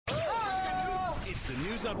It's the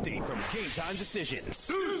news update from Game Time Decisions.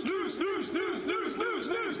 News.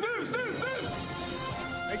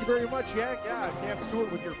 Thank you very much, Yank. Yeah, Cam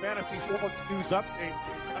Stewart with your Fantasy Sports News Update.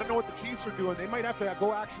 I don't know what the Chiefs are doing. They might have to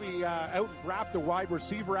go actually out and draft a wide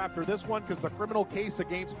receiver after this one because the criminal case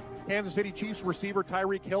against Kansas City Chiefs receiver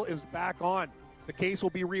Tyreek Hill is back on. The case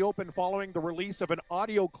will be reopened following the release of an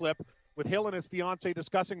audio clip with Hill and his fiancée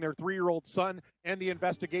discussing their 3-year-old son and the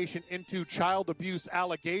investigation into child abuse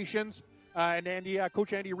allegations.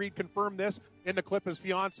 Coach Andy Reid confirmed this. In the clip, his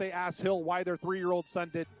fiancée asked Hill why their 3-year-old son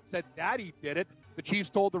said Daddy did it. The Chiefs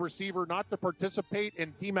told the receiver not to participate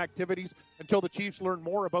in team activities until the Chiefs learn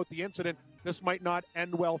more about the incident. This might not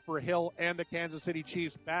end well for Hill and the Kansas City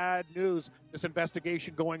Chiefs. Bad news, this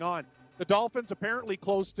investigation going on. The Dolphins apparently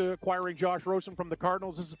close to acquiring Josh Rosen from the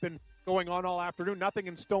Cardinals. This has been going on all afternoon. Nothing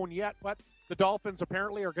in stone yet, but the Dolphins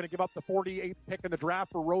apparently are going to give up the 48th pick in the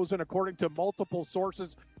draft for Rosen, according to multiple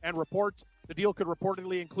sources and reports. The deal could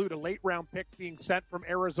reportedly include a late-round pick being sent from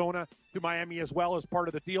Arizona to Miami as well as part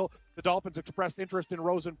of the deal. The Dolphins expressed interest in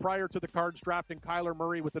Rosen prior to the Cards drafting Kyler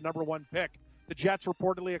Murray with the number 1 pick. The Jets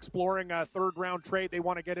reportedly exploring a third-round trade. They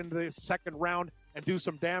want to get into the second round and do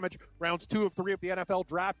some damage. Rounds 2 of 3 of the NFL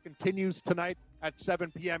draft continues tonight at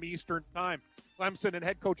 7 p.m. Eastern Time. Clemson and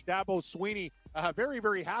head coach Dabo Swinney very,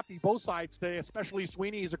 very happy, both sides today, especially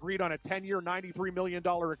Swinney. He's agreed on a 10-year, $93 million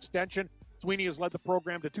extension. Swinney has led the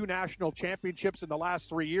program to 2 national championships in the last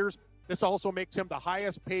 3 years. This also makes him the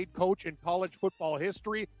highest-paid coach in college football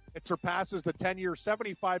history. It surpasses the 10-year,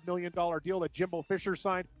 $75 million deal that Jimbo Fisher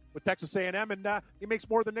signed with Texas A&M, and he makes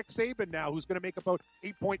more than Nick Saban now, who's going to make about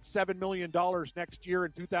 $8.7 million next year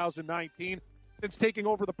in 2019. Since taking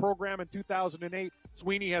over the program in 2008,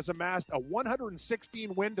 Swinney has amassed a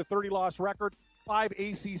 116-win to 30-loss record, 5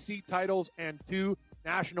 ACC titles, and 2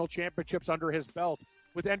 national championships under his belt.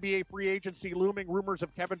 With NBA free agency looming, rumors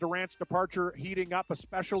of Kevin Durant's departure heating up,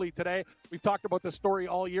 especially today. We've talked about this story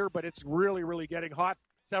all year, but it's really, really getting hot.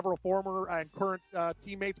 Several former and current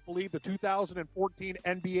teammates believe the 2014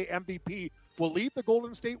 NBA MVP will leave the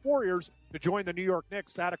Golden State Warriors to join the New York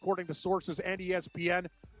Knicks. That, according to sources and ESPN.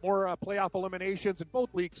 More playoff eliminations in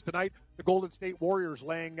both leagues tonight. The Golden State Warriors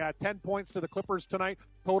laying 10 points to the Clippers tonight.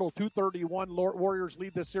 Total 231. Warriors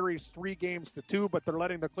lead the series 3-2, but they're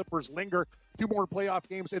letting the Clippers linger. 2 more playoff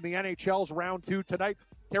games in the NHL's round 2 tonight.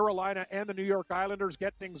 Carolina and the New York Islanders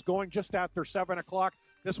get things going just after 7 o'clock.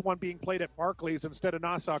 This one being played at Barclays instead of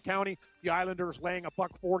Nassau County. The Islanders laying a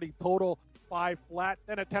 $1.40 total, 5 flat.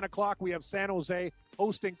 Then at 10 o'clock, we have San Jose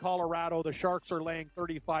hosting Colorado. The Sharks are laying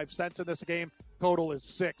 35 cents in this game. Total is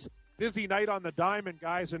 6. Busy night on the diamond,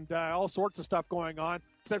 guys, and all sorts of stuff going on.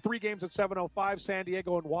 So 3 games at 7:05, San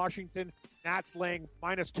Diego and Washington. Nats laying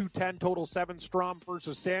minus 210, total 7. Strom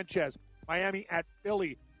versus Sanchez. Miami at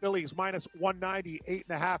Philly. Phillies minus 190,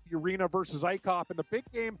 8.5. Urena versus Eichhoff. And the big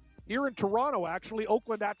game here in Toronto, actually,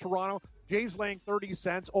 Oakland at Toronto. Jays laying 30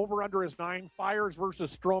 cents. Over-under is 9. Fires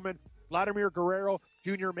versus Stroman. Vladimir Guerrero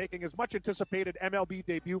Jr. making his much anticipated MLB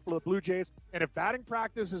debut for the Blue Jays. And if batting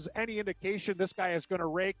practice is any indication, this guy is going to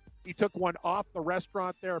rake. He took one off the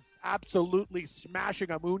restaurant there, absolutely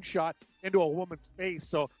smashing a moonshot into a woman's face.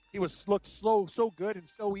 So he looked so good and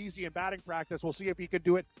so easy in batting practice. We'll see if he can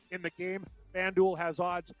do it in the game. FanDuel has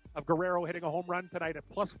odds of Guerrero hitting a home run tonight at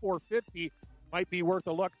plus 450. Might be worth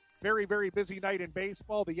a look. Very, very busy night in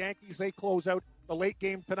baseball. The Yankees, they close out the late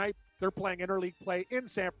game tonight. They're playing interleague play in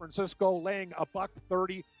San Francisco, laying a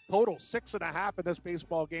 $1.30. Total 6.5 in this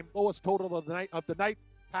baseball game. Lowest total of the night.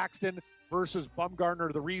 Paxton versus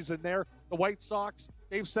Bumgarner, the reason there. The White Sox,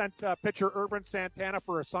 they've sent pitcher Ervin Santana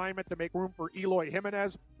for assignment to make room for Eloy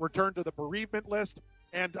Jimenez. Returned to the bereavement list.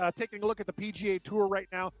 And taking a look at the PGA Tour right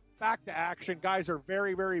now, back to action. Guys are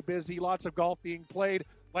very, very busy. Lots of golf being played.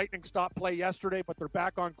 Lightning stopped play yesterday, but they're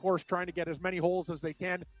back on course trying to get as many holes as they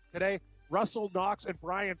can today. Russell Knox and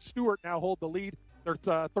Brian Stewart now hold the lead. They're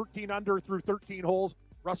 13 under through 13 holes.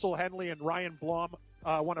 Russell Henley and Ryan Blum,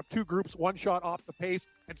 one of 2 groups, 1 shot off the pace,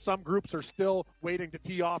 and some groups are still waiting to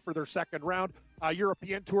tee off for their second round.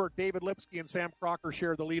 European Tour, David Lipsky and Sam Crocker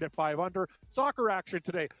share the lead at 5 under. Soccer action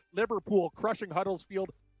today. Liverpool crushing Huddersfield.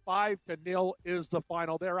 5-0 is the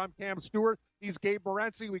final there. I'm Cam Stewart. He's Gabe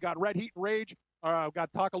Morency. We got Red Heat and Rage. We've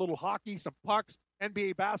got to talk a little hockey, some pucks,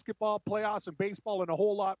 NBA basketball, playoffs, and baseball, and a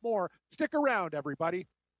whole lot more. Stick around, everybody.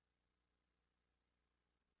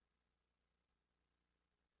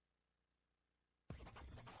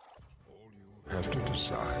 All you have to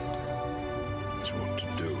decide is what to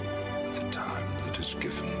do with the time that is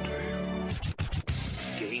given to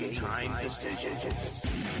you. Game Time Decisions.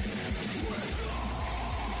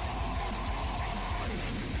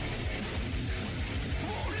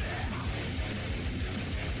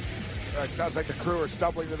 It sounds like the crew are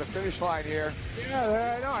stumbling to the finish line here.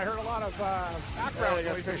 Yeah, I know. I heard a lot of background They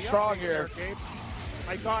noise. finish strong here.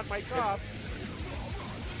 Mike on, Mike off.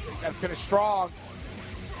 Got to finish strong.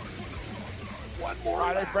 One more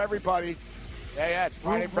Friday lap. for everybody. Yeah, it's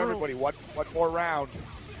Friday for everybody. One more round.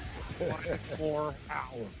 One more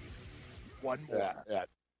hour. One more. Yeah.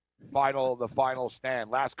 The final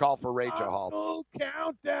stand. Last call for Rachel Hall. Final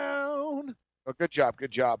countdown. Well, good job,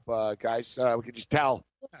 guys. We can just tell.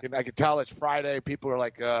 I can tell it's Friday. People are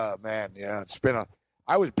like, man, yeah, it's been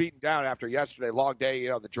I was beaten down after yesterday. Long day,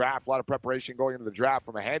 the draft, a lot of preparation going into the draft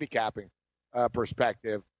from a handicapping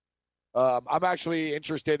perspective. I'm actually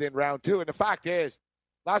interested in round 2. And the fact is,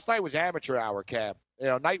 last night was amateur hour, Cam.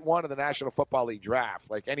 Night 1 of the National Football League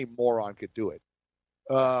draft. Like, any moron could do it.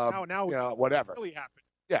 Now whatever. Really happened.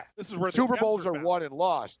 Yeah. This is where the Super Bowls are found. won and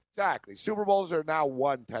lost. Exactly. Super Bowls are now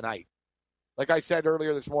won tonight. Like I said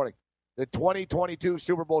earlier this morning, the 2022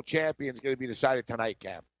 Super Bowl champion is going to be decided tonight,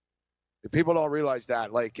 Cam. People don't realize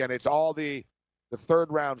that. And it's all the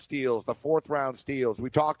third-round steals, the fourth-round steals. We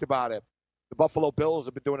talked about it. The Buffalo Bills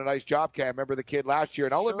have been doing a nice job, Cam. Remember the kid last year?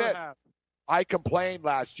 And I'll admit, I complained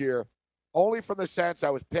last year only from the sense I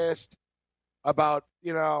was pissed about,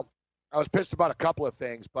 I was pissed about a couple of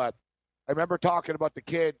things, but I remember talking about the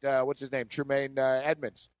kid, what's his name, Tremaine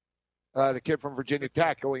Edmonds, the kid from Virginia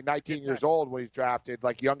Tech, only 19 years old when he's drafted,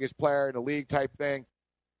 like youngest player in the league type thing.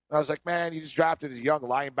 And I was like, man, he just drafted his young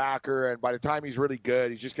linebacker, and by the time he's really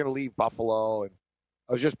good, he's just going to leave Buffalo. And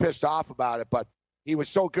I was just pissed off about it, but he was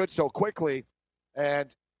so good so quickly,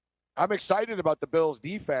 and I'm excited about the Bills'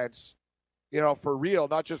 defense, for real,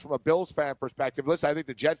 not just from a Bills fan perspective. Listen, I think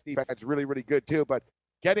the Jets' defense is really, really good too, but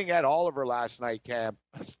getting Ed Oliver last night, Cam,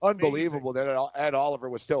 it's unbelievable that Ed Oliver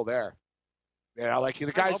was still there.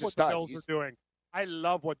 The guy's a stud. The Bills are doing. I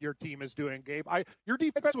love what your team is doing, Gabe. Your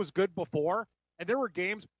defense was good before, and there were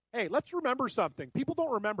games. Hey, let's remember something. People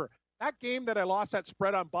don't remember. That game that I lost that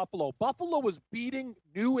spread on Buffalo. Buffalo was beating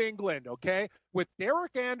New England, okay, with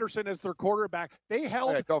Derek Anderson as their quarterback. They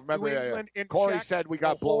held New England in Corey check. said we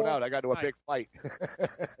got blown out. I got into a big fight.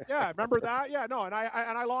 Yeah, remember that? Yeah, no, and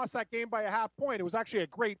I lost that game by a half point. It was actually a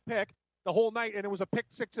great pick the whole night, and it was a pick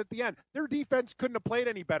 6 at the end. Their defense couldn't have played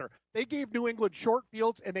any better. They gave New England short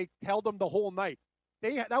fields, and they held them the whole night.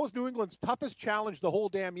 That was New England's toughest challenge the whole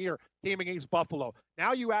damn year, came against Buffalo.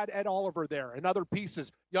 Now you add Ed Oliver there and other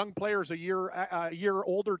pieces, young players a year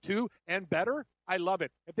older too and better. I love it.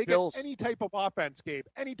 If they Bills, get any type of offense, Gabe,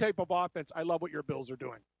 any type of offense, I love what your Bills are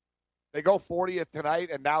doing. They go 40th tonight,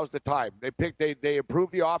 and now's the time. They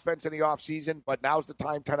improved the offense in the offseason, but now's the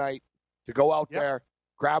time tonight to go out there,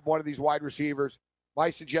 grab one of these wide receivers. My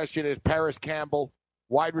suggestion is Paris Campbell,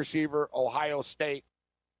 wide receiver, Ohio State.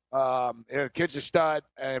 Kid's a stud,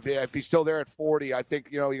 and if he's still there at 40, I think,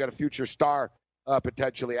 you got a future star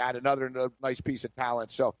potentially. Add another nice piece of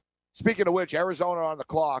talent. So, speaking of which, Arizona on the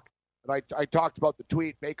clock, and I talked about the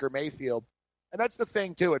tweet, Baker Mayfield, and that's the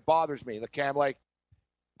thing, too. It bothers me, Cam,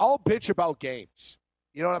 I'll bitch about games.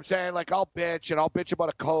 You know what I'm saying? I'll bitch about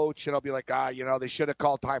a coach, and I'll be like, they should have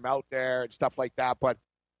called timeout there and stuff like that, but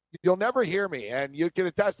you'll never hear me, and you can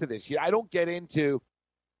attest to this. I don't get into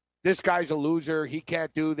this guy's a loser. He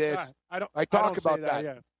can't do this. Yeah, I talk about that.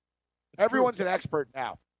 Yeah. Everyone's an expert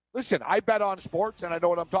now. Listen, I bet on sports, and I know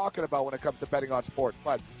what I'm talking about when it comes to betting on sports.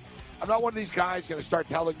 But I'm not one of these guys going to start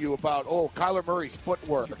telling you about, Kyler Murray's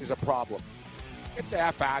footwork is a problem. Get the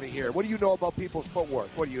F out of here. What do you know about people's footwork?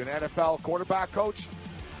 What are you, an NFL quarterback coach?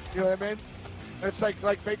 You know what I mean? It's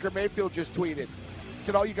like Baker Mayfield just tweeted. He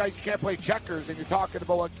said, you guys can't play checkers, and you're talking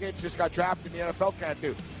about what kids just got drafted in the NFL can't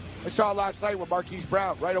do. I saw it last night with Marquise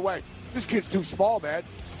Brown right away. This kid's too small, man.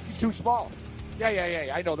 He's too small.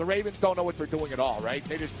 Yeah. I know. The Ravens don't know what they're doing at all, right?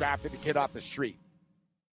 They just drafted the kid off the street.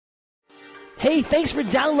 Hey, thanks for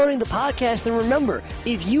downloading the podcast. And remember,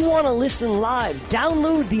 if you want to listen live,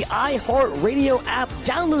 download the iHeartRadio app,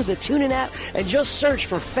 download the TuneIn app, and just search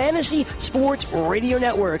for Fantasy Sports Radio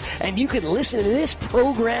Network, and you can listen to this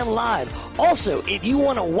program live. Also, if you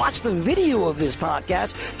want to watch the video of this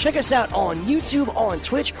podcast, check us out on YouTube, on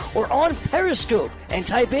Twitch, or on Periscope, and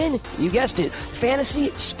type in, you guessed it,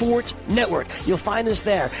 Fantasy Sports Network. You'll find us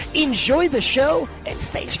there. Enjoy the show, and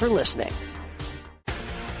thanks for listening.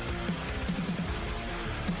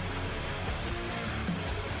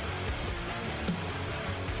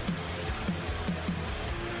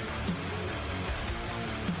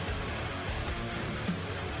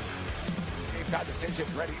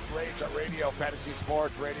 Decisions ready to rage on Radio Fantasy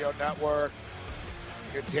Sports Radio Network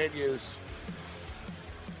continues.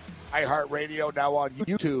 iHeartRadio now on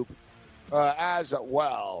YouTube as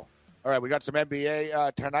well. All right, we got some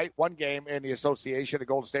NBA tonight. One game in the association, the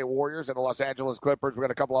Golden State Warriors and the Los Angeles Clippers. We got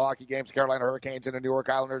a couple of hockey games, Carolina Hurricanes and the New York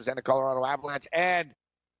Islanders and the Colorado Avalanche. And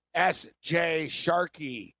S.J.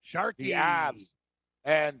 Sharkey, the Avs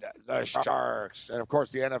and the Sharks. And, of course,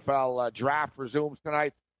 the NFL draft resumes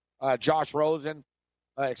tonight. Josh Rosen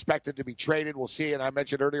expected to be traded. We'll see. And I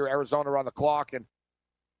mentioned earlier Arizona on the clock. And,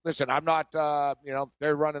 listen, I'm not,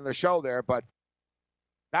 they're running the show there, but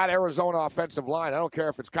that Arizona offensive line, I don't care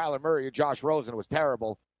if it's Kyler Murray or Josh Rosen, was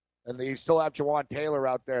terrible. And you still have Jawan Taylor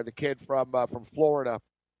out there, the kid from Florida.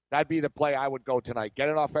 That'd be the play I would go tonight. Get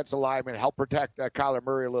an offensive lineman, help protect Kyler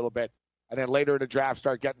Murray a little bit, and then later in the draft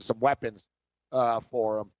start getting some weapons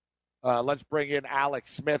for him. Let's bring in Alex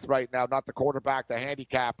Smith right now, not the quarterback, the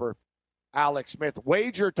handicapper. Alex Smith,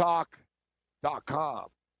 wagertalk.com.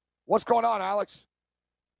 What's going on, Alex?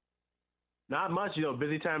 Not much,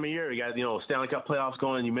 busy time of year. You got, Stanley Cup playoffs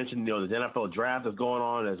going. You mentioned, the NFL draft is going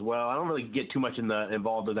on as well. I don't really get too much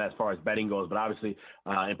involved in that as far as betting goes, but obviously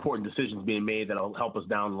important decisions being made that'll help us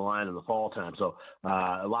down the line in the fall time. So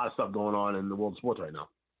a lot of stuff going on in the world of sports right now.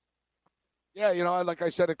 Yeah, like I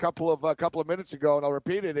said a couple of minutes ago, and I'll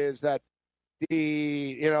repeat it, is that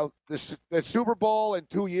the Super Bowl in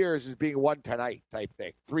 2 years is being won tonight type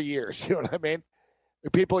thing. 3 years, you know what I mean?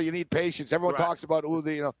 The people, you need patience. Everyone talks about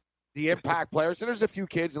the impact players, and there's a few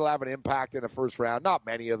kids that'll have an impact in the first round. Not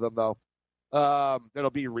many of them, though.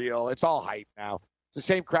 That'll be real. It's all hype now. It's the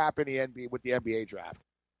same crap in the NBA with the NBA draft.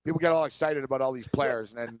 People get all excited about all these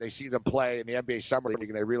players, and then they see them play in the NBA Summer League,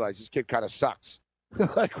 and they realize this kid kind of sucks.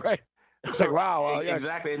 Right? It's like, wow.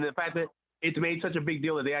 Exactly. And the fact that it's made such a big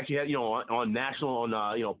deal that they actually had, on national,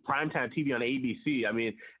 primetime TV on ABC. I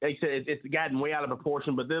mean, like I said, it's gotten way out of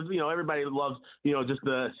proportion, but there's, everybody loves, just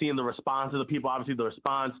seeing the response of the people. Obviously, the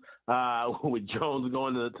response with Jones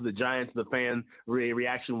going to the Giants, the fan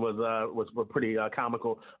reaction was pretty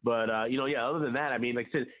comical. But, other than that, I mean, like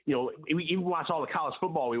I said, we even watch all the college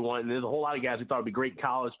football we want, and there's a whole lot of guys who thought it'd be great in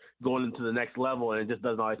college going into the next level, and it just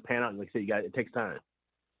doesn't always pan out. And like I said, it takes time.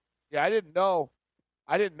 Yeah, I didn't know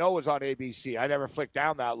it was on ABC. I never flicked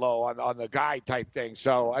down that low on the guide type thing,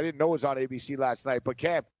 so I didn't know it was on ABC last night. But,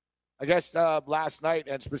 Cam, I guess last night,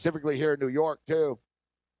 and specifically here in New York too,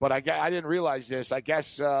 but I didn't realize this. I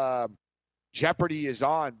guess Jeopardy is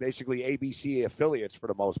on basically ABC affiliates for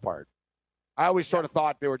the most part. I always sort of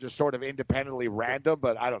thought they were just sort of independently random,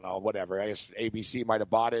 but I don't know, whatever. I guess ABC might have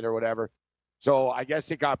bought it or whatever. So I guess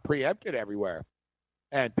it got preempted everywhere,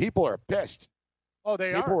 and people are pissed. Oh,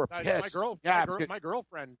 they People are. Were pissed. My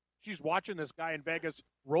girlfriend, she's watching this guy in Vegas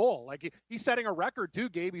roll. Like he's setting a record too,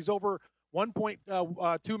 Gabe. He's over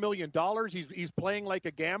 $1.2 million. He's playing like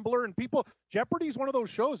a gambler, and people. Jeopardy's one of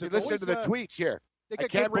those shows. Listen to the tweets here. I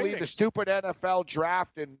can't believe the stupid NFL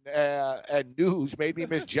draft and news made me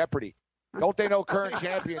miss Jeopardy. Don't they know current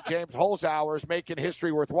champion James Holzhauer is making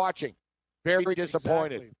history worth watching? Very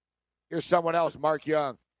disappointed. Exactly. Here's someone else, Mark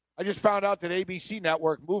Young. I just found out that ABC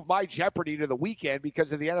Network moved my Jeopardy to the weekend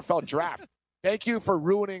because of the NFL draft. Thank you for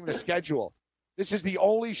ruining the schedule. This is the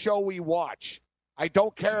only show we watch. I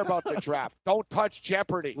don't care about the draft. Don't touch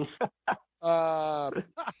Jeopardy.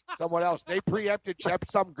 Someone else. They preempted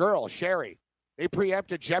some girl, Sherry. They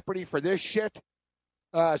preempted Jeopardy for this shit.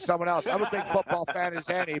 Someone else. I'm a big football fan as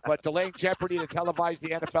any, but delaying Jeopardy to televise the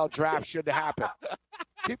NFL draft shouldn't happen.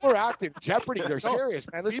 People are acting Jeopardy. They're serious,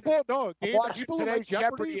 man. Listen, I'm watching today's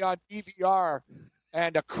Jeopardy on DVR,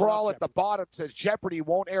 and a crawl at the bottom says Jeopardy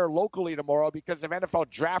won't air locally tomorrow because of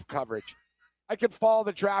NFL draft coverage. I can follow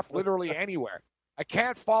the draft literally anywhere. I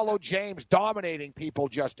can't follow James dominating people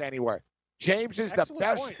just anywhere. James is the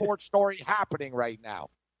best sports story happening right now.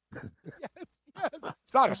 Yes.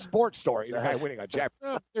 It's not a sports story. The guy winning on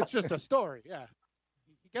Jeopardy. It's just a story, yeah.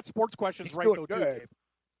 He gets sports questions right, though, too, Gabe.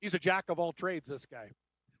 He's a jack of all trades, this guy.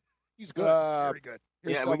 He's good. Very good.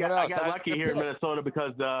 I got lucky here in Minnesota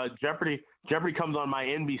because Jeopardy comes on my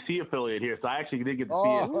NBC affiliate here, so I actually did get to see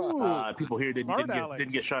it. People here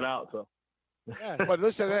didn't get shut out. So. Yeah. But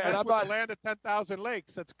listen, and I'm not land of 10,000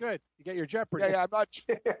 lakes. That's good. You get your Jeopardy. Yeah,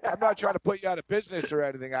 I'm not trying to put you out of business or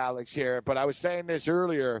anything, Alex. Here, but I was saying this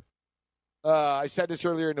earlier. I said this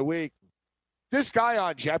earlier in the week. This guy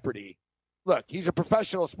on Jeopardy. Look, he's a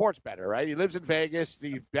professional sports bettor, right? He lives in Vegas.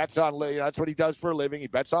 He bets on, that's what he does for a living. He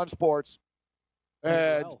bets on sports.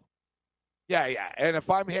 And yeah. And if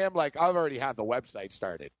I'm him, like, I've already had the website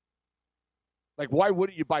started. Like, why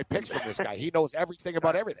wouldn't you buy picks from this guy? He knows everything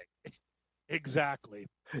about everything. Exactly.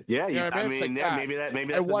 Yeah, maybe that's the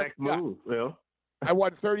next move. You know? I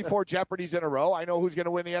won 34 Jeopardies in a row. I know who's going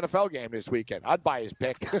to win the NFL game this weekend. I'd buy his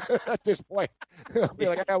pick at this point. Be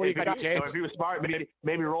like, what do you got, James? If he was smart,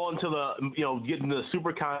 maybe roll into getting the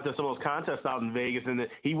super contest, some of those contests out in Vegas, and then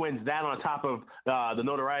he wins that on top of the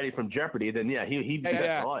notoriety from Jeopardy. Then he'd be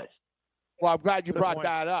that nice. Well, I'm glad you brought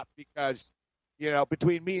that up because,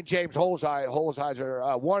 between me and James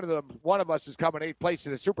Holzheiser, one of us is coming 8th place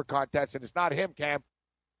in the super contest, and it's not him, Cam.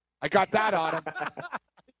 I got that on him.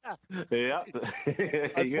 Yeah.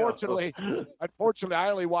 Unfortunately, I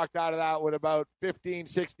only walked out of that with about 15,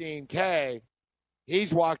 16K.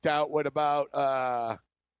 He's walked out with about,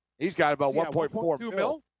 he's got about 1.4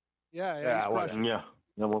 mil. Yeah.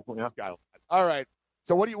 All right.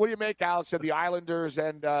 So what do you make, Alex, of the Islanders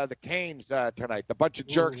and the Canes tonight? The bunch of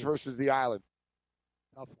jerks versus the Islanders.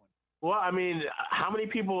 Tough one. Well, I mean, how many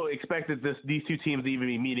people expected these two teams to even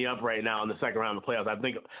be meeting up right now in the second round of the playoffs? I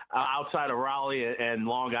think outside of Raleigh and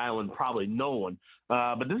Long Island, probably no one.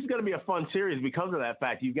 But this is going to be a fun series because of that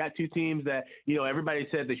fact. You've got two teams that, everybody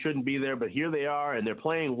said they shouldn't be there, but here they are, and they're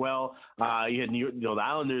playing well. You had the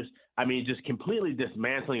Islanders, just completely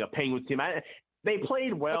dismantling a Penguins team. They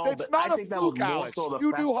played well, but it's not a fluke, Alex.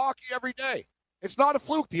 You do hockey every day. It's not a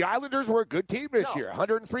fluke. The Islanders were a good team this year,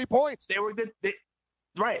 103 points. They were good.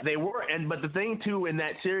 Right, they were, but the thing too in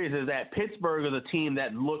that series is that Pittsburgh is a team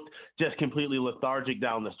that looked just completely lethargic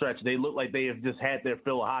down the stretch. They look like they have just had their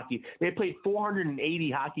fill of hockey. They played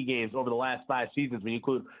 480 hockey games over the last 5 seasons when you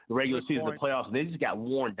include the regular season, the playoffs, and they just got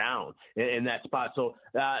worn down in that spot. So,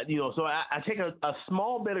 so I take a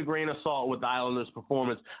small bit of grain of salt with the Islanders'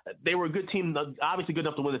 performance. They were a good team, obviously good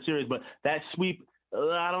enough to win the series, but that sweep,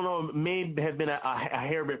 I don't know, may have been a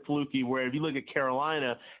hair bit fluky, where if you look at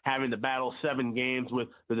Carolina having to battle 7 games with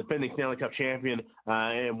the defending Stanley Cup champion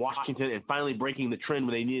in Washington and finally breaking the trend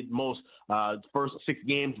when they needed most, first 6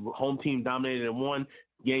 games, home team dominated in 1.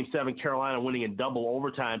 Game 7, Carolina winning in double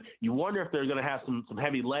overtime. You wonder if they're going to have some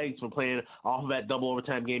heavy legs from playing off of that double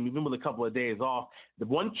overtime game, even with a couple of days off. The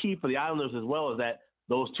one key for the Islanders as well is that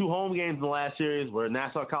those 2 home games in the last series were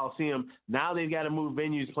Nassau Coliseum. Now they've got to move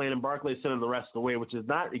venues, playing in Barclays Center the rest of the way, which is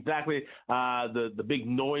not exactly the big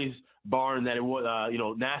noise barn that it was,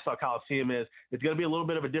 Nassau Coliseum is. It's going to be a little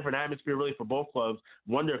bit of a different atmosphere really for both clubs.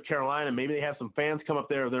 Wonder if Carolina, maybe they have some fans come up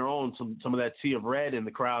there of their own, some of that sea of red in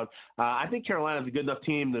the crowd. I think Carolina's a good enough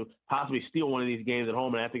team to possibly steal one of these games at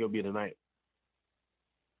home, and I think it'll be tonight.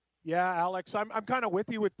 Yeah, Alex, I'm kind of with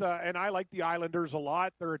you and I like the Islanders a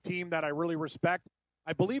lot. They're a team that I really respect.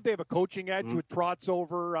 I believe they have a coaching edge with Trotz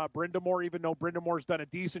over Brind'Amour, even though Brind'Amour's done a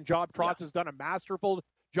decent job. Trotz has done a masterful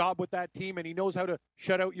job with that team, and he knows how to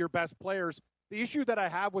shut out your best players. The issue that I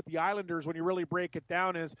have with the Islanders, when you really break it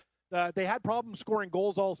down, is they had problems scoring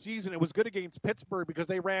goals all season. It was good against Pittsburgh because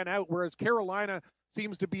they ran out, whereas Carolina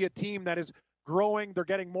seems to be a team that is growing. They're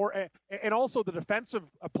getting more, and also the defensive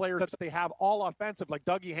players that they have, all offensive, like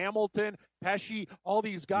Dougie Hamilton, Pesce, all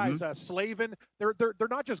these guys, Slavin. They're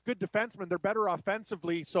not just good defensemen; they're better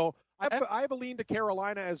offensively. So I have a lean to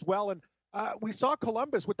Carolina as well. And we saw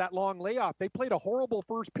Columbus with that long layoff. They played a horrible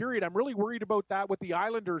first period. I'm really worried about that with the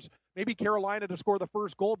Islanders. Maybe Carolina to score the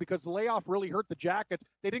first goal because the layoff really hurt the Jackets.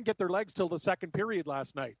 They didn't get their legs till the second period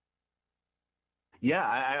last night. Yeah,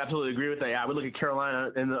 I absolutely agree with that. I would look at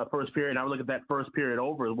Carolina in the first period, and I would look at that first period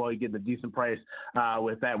over as well. You get a decent price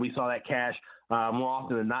with that. We saw that cash more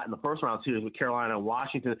often than not in the first round series with Carolina and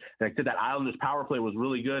Washington. And I said that Islanders power play was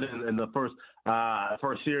really good in the first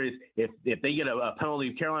series. If they get a penalty,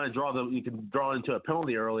 if Carolina you can draw into a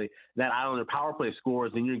penalty early, that Islander power play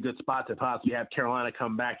scores, and you're in good spot to possibly have Carolina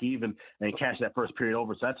come back even and cash that first period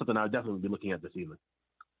over. So that's something I would definitely be looking at this evening.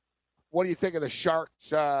 What do you think of the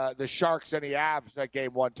Sharks and the Avs that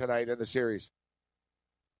game 1 tonight in the series?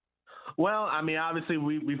 Well, I mean, obviously,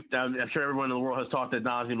 I'm sure everyone in the world has talked ad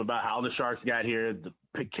nauseum about how the Sharks got here.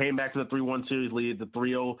 Came back to the 3-1 series lead, the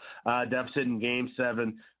 3-0 deficit in Game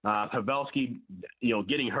 7. Pavelski,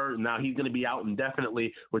 getting hurt, and now he's going to be out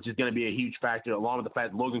indefinitely, which is going to be a huge factor, along with the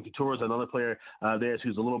fact Logan Couture is another player there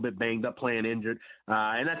who's a little bit banged up, playing injured.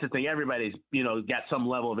 And that's the thing. Everybody's, got some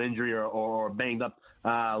level of injury or banged up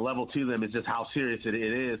level to them. It's just how serious it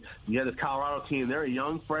is. You have this Colorado team. They're a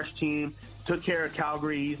young, fresh team. Took care of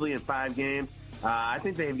Calgary easily in 5 games. I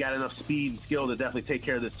think they've got enough speed and skill to definitely take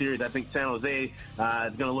care of this series. I think San Jose is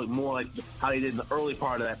going to look more like how they did in the early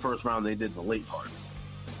part of that first round than they did in the late part.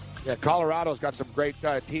 Yeah, Colorado's got some great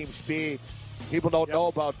team speed. People don't know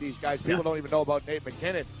about these guys. People don't even know about Nate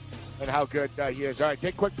McKinnon and how good he is. All right,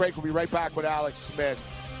 take a quick break. We'll be right back with Alex Smith.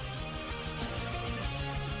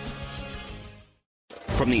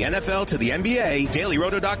 From the NFL to the NBA,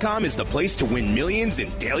 DailyRoto.com is the place to win millions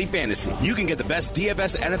in daily fantasy. You can get the best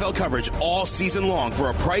DFS NFL coverage all season long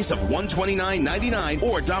for a price of $129.99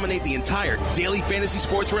 or dominate the entire daily fantasy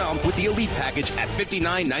sports realm with the Elite Package at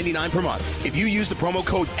 $59.99 per month. If you use the promo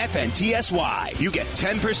code FNTSY, you get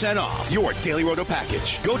 10% off your Daily Roto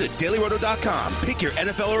package. Go to DailyRoto.com, pick your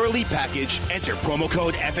NFL or Elite Package, enter promo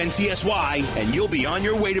code FNTSY, and you'll be on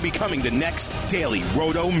your way to becoming the next Daily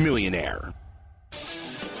Roto millionaire.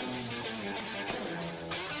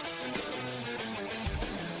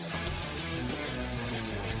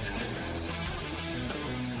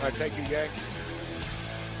 All right, thank you, Yank.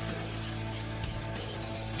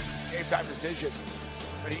 Game Time Decision.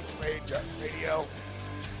 Radio.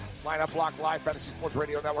 Lineup Block Live, Fantasy Sports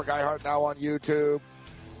Radio Network, iHeart, now on YouTube.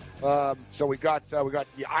 So we got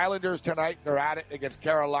the Islanders tonight. They're at it against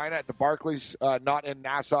Carolina at the Barclays, not in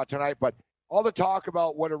Nassau tonight. But all the talk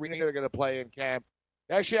about what arena they're going to play in camp,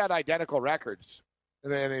 they actually had identical records in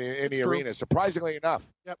the arena, surprisingly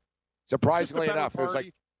enough. Yep. Surprisingly enough. It was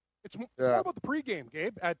like, it's more about the pregame,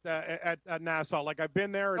 Gabe, at Nassau. Like, I've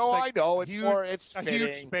been there. It's no, like I know. It's huge, more. It's a fitting.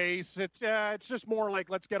 huge space. It's just more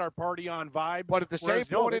like, let's get our party on vibe. But at the same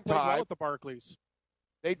point in time, well at the Barclays.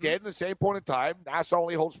 They did at the same point in time. Nassau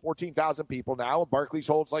only holds 14,000 people now, and Barclays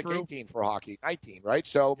holds like 18 for hockey, 19, right?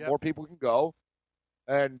 So more people can go,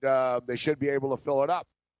 and they should be able to fill it up.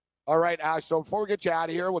 All right, so before we get you out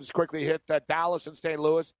of here, we'll just quickly hit Dallas and St.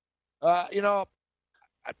 Louis.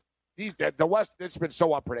 The West, it's been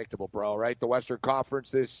so unpredictable, bro, right? The Western Conference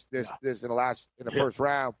this in the first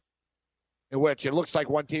round, in which it looks like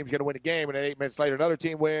one team's going to win a game, and then 8 minutes later another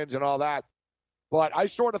team wins and all that. But I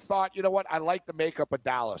sort of thought, you know what, I like the makeup of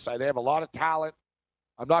Dallas. They have a lot of talent.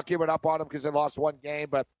 I'm not giving up on them because they lost one game,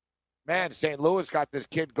 but, man, St. Louis got this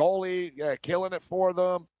kid goalie killing it for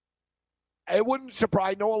them. It wouldn't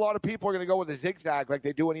surprise. I know a lot of people are going to go with a zigzag like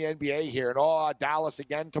they do in the NBA here, and, Dallas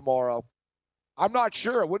again tomorrow. I'm not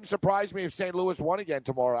sure. It wouldn't surprise me if St. Louis won again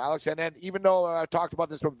tomorrow, Alex. And then even though I talked about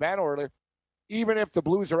this with Ben earlier, even if the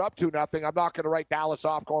Blues are up 2-0, I'm not going to write Dallas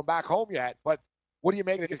off going back home yet. But what do you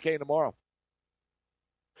make of this game tomorrow?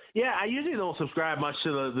 Yeah, I usually don't subscribe much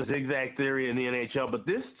to the zigzag theory in the NHL, but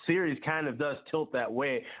this series kind of does tilt that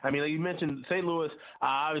way. I mean, like you mentioned, St. Louis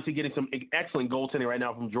obviously getting some excellent goaltending right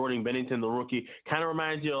now from Jordan Binnington, the rookie. Kind of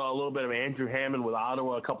reminds you a little bit of Andrew Hammond with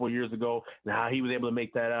Ottawa a couple of years ago, and how he was able to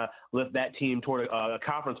make that lift that team toward a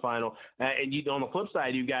conference final. And on the flip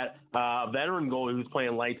side, you got a veteran goalie who's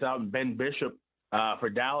playing lights out, and Ben Bishop. For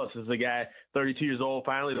Dallas is the guy, 32 years old,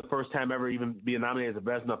 finally the first time ever even being nominated as a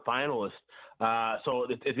Vezina finalist. So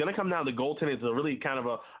it's going to come down to goaltending. It's a really kind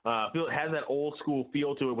of has that old school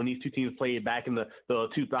feel to it when these two teams played back in the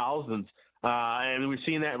 2000s. And we're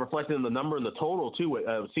seeing that reflected in the number and the total, too.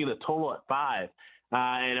 We're seeing the total at 5.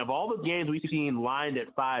 And of all the games we've seen lined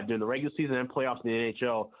at 5 during the regular season and playoffs in the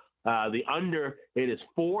NHL, the under, it is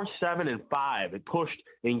 4, 7, and 5. It pushed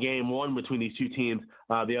in game 1 between these two teams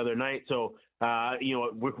the other night. So,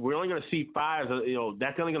 we're only going to see 5.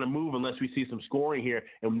 That's only going to move unless we see some scoring here.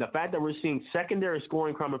 And the fact that we're seeing secondary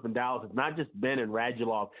scoring coming from Dallas, it's not just Ben and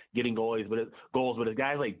Radulov getting goals, but it's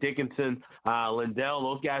guys like Dickinson, Lindell,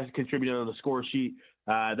 those guys contributing on the score sheet.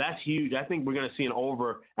 That's huge. I think we're going to see an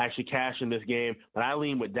over actually cash in this game, but I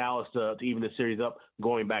lean with Dallas to even the series up,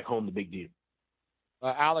 going back home to Big D.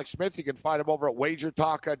 Alex Smith, you can find him over at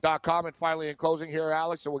wagertalk.com. And finally, in closing here,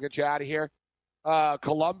 Alex, and we'll get you out of here.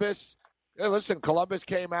 Columbus. Listen, Columbus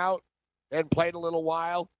came out and played a little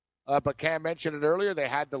while, but Cam mentioned it earlier. They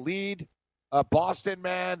had the lead. Boston,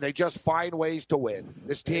 man, they just find ways to win.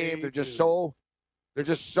 This team, they're just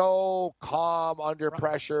so calm under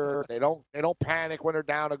pressure. They don't panic when they're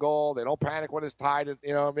down a goal. They don't panic when it's tied.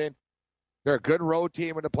 You know what I mean? They're a good road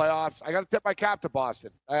team in the playoffs. I got to tip my cap to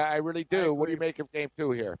Boston. I really do. What do you make of Game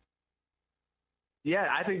 2 here? Yeah,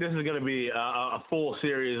 I think this is going to be a full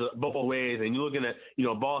series both ways. And you're looking at,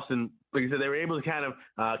 Boston, like I said, they were able to kind of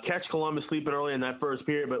catch Columbus sleeping early in that first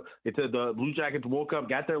period, but the Blue Jackets woke up,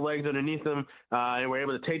 got their legs underneath them, and were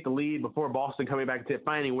able to take the lead before Boston coming back and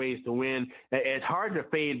finding ways to win. It's hard to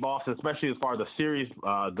fade Boston, especially as far as the series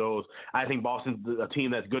goes. I think Boston's a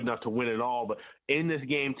team that's good enough to win it all, but in this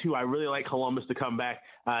game, too, I really like Columbus to come back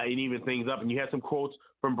and even things up. And you had some quotes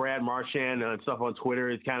from Brad Marchand and stuff on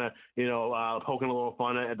Twitter. He's kind of, poking a little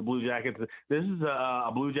fun at the Blue Jackets. This is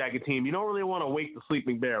a Blue Jacket team. You don't really want to wake the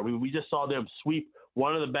sleeping bear. We just saw them sweep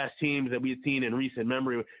one of the best teams that we had seen in recent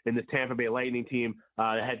memory in this Tampa Bay Lightning team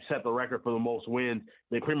that had set the record for the most wins.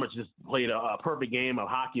 They pretty much just played a perfect game of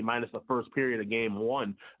hockey minus the first period of game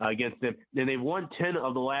one against them. And they've won 10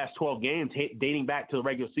 of the last 12 games dating back to the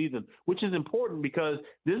regular season, which is important because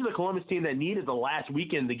this is a Columbus team that needed the last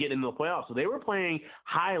weekend to get into the playoffs. So they were playing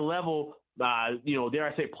high-level dare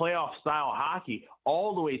I say, playoff-style hockey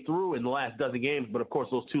all the way through in the last dozen games. But, of course,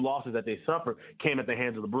 those two losses that they suffered came at the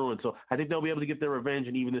hands of the Bruins. So I think they'll be able to get their revenge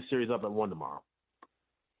and even this series up at 1 tomorrow.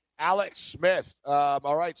 Alex Smith.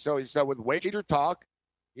 All right, so he's with Wager Talk.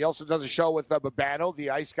 He also does a show with Babano,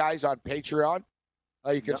 the Ice Guys, on Patreon.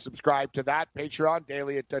 You can subscribe to that, Patreon,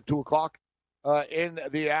 daily at 2 o'clock in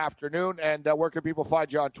the afternoon. And where can people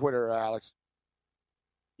find you on Twitter, Alex?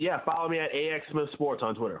 Yeah, follow me at AX Smith Sports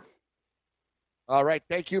on Twitter. All right,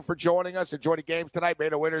 thank you for joining us. Enjoy the games tonight. May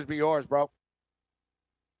the winners be yours, bro. All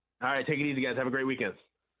right, take it easy, guys. Have a great weekend.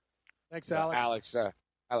 Thanks, Alex.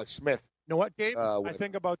 Alex Smith. You know what, Gabe? I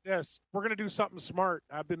think about this. We're going to do something smart.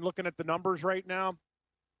 I've been looking at the numbers right now.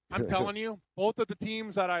 I'm telling you, both of the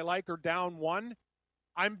teams that I like are down 1.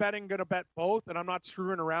 I'm going to bet both, and I'm not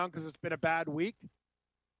screwing around because it's been a bad week.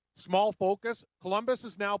 Small focus. Columbus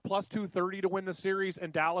is now plus 230 to win the series,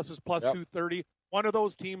 and Dallas is plus 230. One of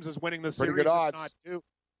those teams is winning the series. Pretty good odds.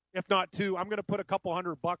 If not two. I'm going to put a couple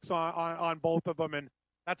 $100 on both of them, and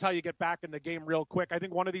that's how you get back in the game real quick. I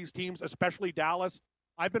think one of these teams, especially Dallas,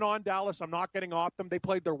 I've been on Dallas. I'm not getting off them. They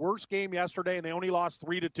played their worst game yesterday, and they only lost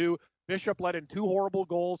 3-2. Bishop let in 2 horrible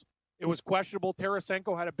goals. It was questionable.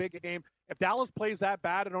 Tarasenko had a big game. If Dallas plays that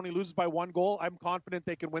bad and only loses by 1 goal, I'm confident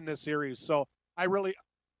they can win this series. So I'm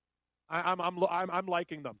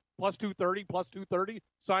liking them. Plus 230.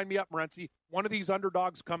 Sign me up, Morency. One of these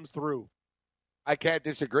underdogs comes through. I can't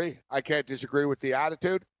disagree. With the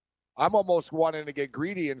attitude. I'm almost wanting to get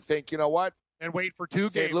greedy and think, you know what? And wait for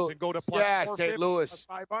 2 games and go to plus 450, St. Louis. plus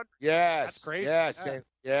 500. Yes. That's crazy. Yes.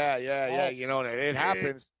 Yeah. You know, it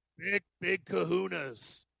happens. Big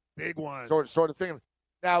kahunas. Big ones. Sort of thing.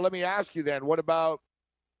 Now, let me ask you then, what about,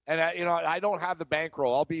 and I don't have the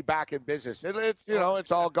bankroll. I'll be back in business.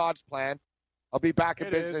 It's all God's plan. I'll be back in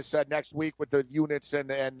business next week with the units and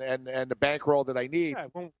the bankroll that I need.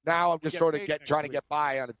 Yeah, now I'm just sort of trying to get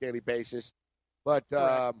by on a daily basis. But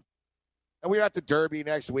and we got the Derby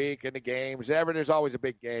next week and the games. There's always a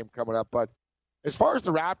big game coming up. But as far as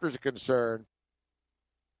the Raptors are concerned,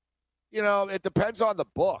 it depends on the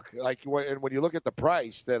book. Like when you look at the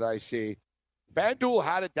price that I see, FanDuel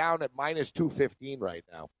had it down at minus 215 right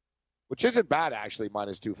now, which isn't bad actually.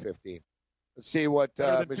 Minus 215. Let's see what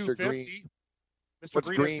Mr. Green. What's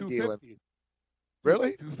Green dealing?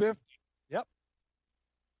 Really? 250. Yep.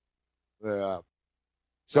 Yeah.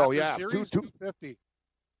 So Raptors yeah, series, 250.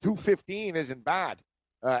 215 isn't bad,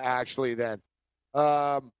 actually. Then,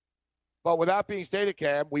 but with that being stated,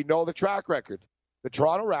 Cam, we know the track record. The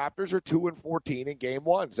Toronto Raptors are 2-14 in Game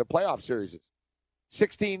 1s of playoff series.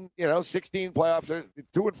 16 playoffs,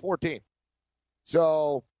 2-14.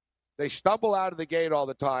 So they stumble out of the gate all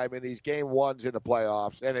the time in these Game 1s in the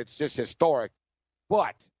playoffs, and it's just historic.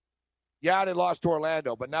 But, yeah, they lost to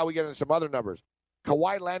Orlando, but now we get into some other numbers.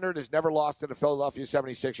 Kawhi Leonard has never lost to the Philadelphia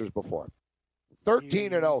 76ers before.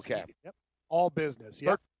 13-0, Cam. Yep. All business,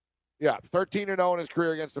 yep. Yeah, 13-0 in his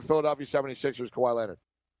career against the Philadelphia 76ers, Kawhi Leonard.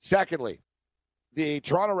 Secondly, the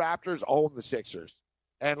Toronto Raptors own the Sixers.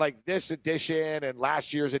 And like this edition and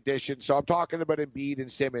last year's edition, so I'm talking about Embiid and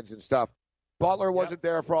Simmons and stuff. Butler wasn't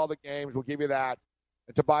there for all the games. We'll give you that.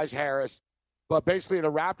 And Tobias Harris. But basically,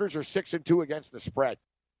 the Raptors are 6-2 against the spread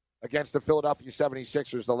against the Philadelphia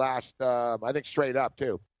 76ers. The last, I think, straight up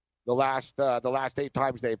too. The last 8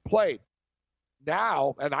 times they've played.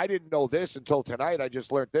 Now, and I didn't know this until tonight. I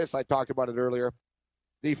just learned this. I talked about it earlier.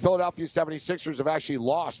 The Philadelphia 76ers have actually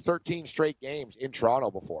lost 13 straight games in Toronto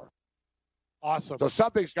before. Awesome. So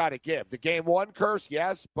something's got to give. The Game 1 curse,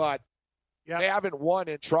 yes, but they haven't won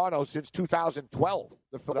in Toronto since 2012,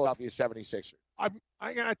 the Philadelphia 76ers. I'm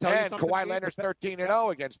going to tell you something. And Kawhi Leonard's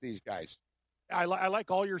 13-0 against these guys. I like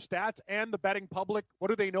all your stats and the betting public. What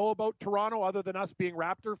do they know about Toronto other than us being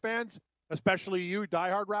Raptor fans, especially you,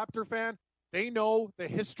 diehard Raptor fan? They know the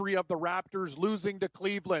history of the Raptors losing to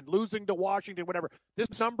Cleveland, losing to Washington, whatever.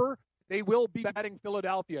 This number, they will be betting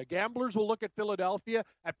Philadelphia. Gamblers will look at Philadelphia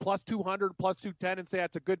at plus 200, plus 210 and say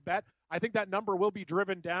that's a good bet. I think that number will be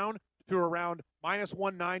driven down to around minus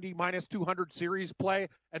 190, minus 200 series play,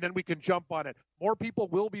 and then we can jump on it. More people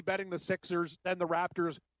will be betting the Sixers than the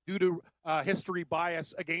Raptors due to history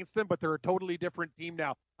bias against them, but they're a totally different team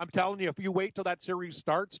now. I'm telling you, if you wait till that series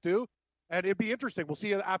starts, too, and it'd be interesting. We'll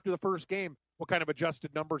see after the first game what kind of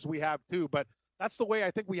adjusted numbers we have, too. But that's the way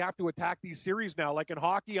I think we have to attack these series now. Like in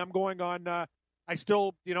hockey, I'm going on I I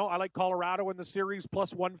still, I like Colorado in the series,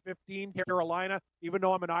 plus 115. Carolina, even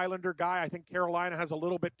though I'm an Islander guy, I think Carolina has a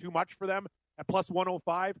little bit too much for them at plus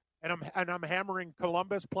 105. And I'm hammering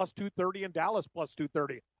Columbus plus 230 and Dallas plus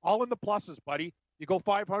 230. All in the pluses, buddy. You go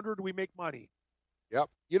 500, we make money. Yep.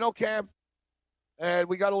 Cam, and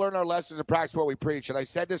we got to learn our lessons and practice what we preach. And I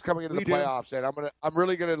said this coming into the playoffs, and I'm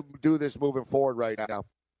really going to do this moving forward right now.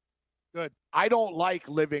 Good. I don't like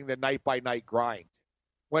living the night by night grind.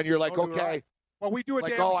 When you're like, okay. Well, we do a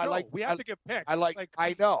damn show. We have to get picks.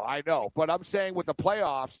 I know. But I'm saying with the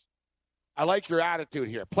playoffs, I like your attitude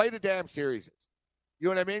here. Play the damn series. You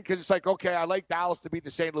know what I mean? Because it's like, okay, I like Dallas to beat the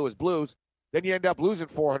St. Louis Blues. Then you end up losing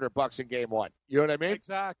 $400 in game one. You know what I mean?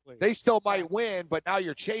 Exactly. They still might win, but now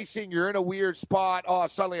you're chasing. You're in a weird spot. Oh,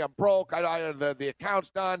 suddenly I'm broke. The account's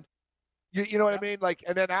done. You know what I mean? Like,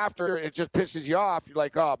 and then after it just pisses you off. You're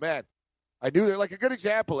like, oh man, I knew that. Like a good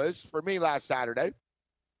example is for me last Saturday,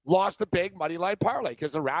 lost a big money line parlay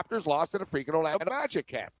because the Raptors lost in a freaking Orlando Magic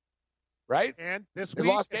camp. Right? And this week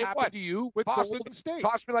it happened to you with Golden State.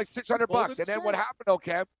 Cost me like $600. And then what happened,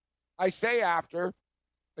 Cam? I say after,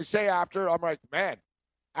 I'm like, man,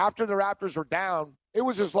 after the Raptors were down, it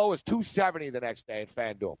was as low as $270 the next day in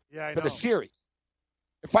FanDuel for the series.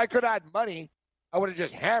 If I could add money, I would have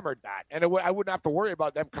just hammered that, and I wouldn't have to worry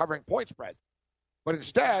about them covering point spread. But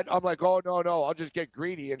instead, I'm like, oh, no, I'll just get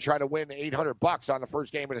greedy and try to win $800 on the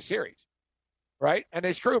first game of the series, right? And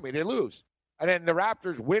they screw me. They lose. And then the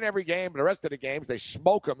Raptors win every game, the rest of the games, they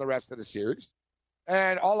smoke them the rest of the series.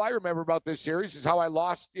 And all I remember about this series is how I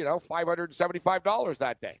lost, $575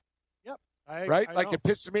 that day. Yep. Right? It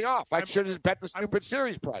pisses me off. I should have bet the stupid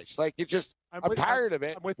series price. Like, I'm tired of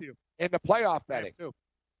it. I'm with you. In the playoff betting.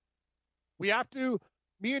 We have to,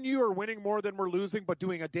 me and you are winning more than we're losing, but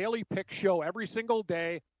doing a daily pick show every single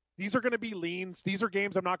day. These are going to be leans. These are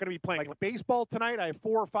games I'm not going to be playing. Like baseball tonight, I have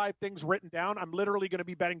 4 or 5 things written down. I'm literally going to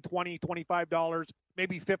be betting $20, $25,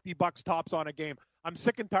 maybe $50 tops on a game. I'm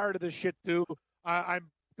sick and tired of this shit too. I'm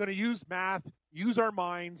going to use math, use our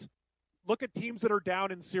minds, look at teams that are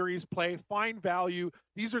down in series play, find value.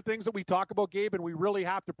 These are things that we talk about, Gabe, and we really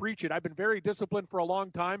have to preach it. I've been very disciplined for a long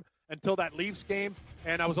time until that Leafs game,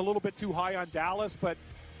 and I was a little bit too high on Dallas, but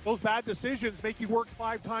those bad decisions make you work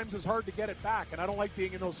 5 times as hard to get it back, and I don't like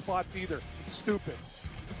being in those spots either. It's stupid.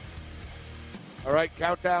 All right,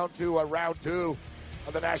 countdown to round 2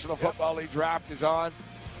 of the National Football League draft is on.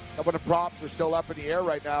 Some of the props are still up in the air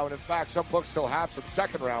right now, and in fact, some books still have some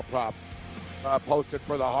second-round props posted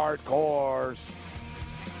for the hardcores.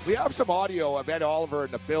 We have some audio of Ed Oliver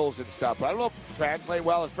and the Bills and stuff, but I don't know if it translates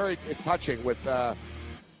well. It's very touching with the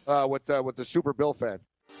Super Bill fan.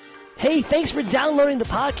 Hey, thanks for downloading the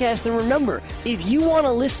podcast. And remember, if you want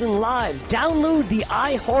to listen live, download the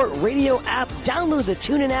iHeartRadio app, download the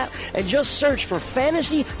TuneIn app, and just search for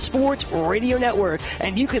Fantasy Sports Radio Network,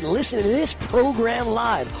 and you can listen to this program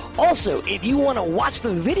live. Also, if you want to watch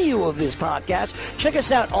the video of this podcast, check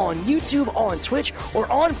us out on YouTube, on Twitch,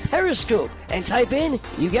 or on Periscope, and type in,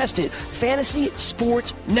 you guessed it, Fantasy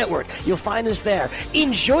Sports Network. You'll find us there.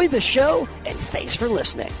 Enjoy the show, and thanks for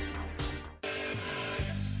listening.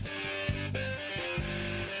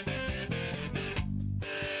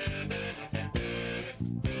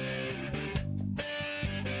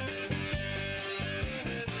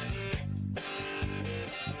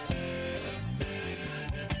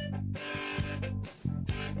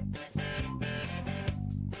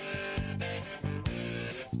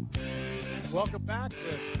 Welcome back to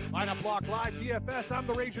Lineup Block Live, DFS. I'm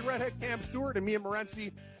the Raging Redhead, Cam Stewart, and me and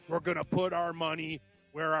Morency, we're going to put our money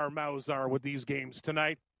where our mouths are with these games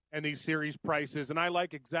tonight and these series prices. And I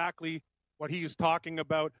like exactly what he is talking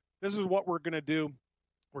about. This is what we're going to do.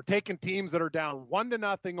 We're taking teams that are down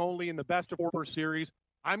 1-0 only in the best of 4 series.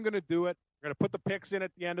 I'm going to do it. We're going to put the picks in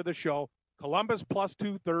at the end of the show. Columbus plus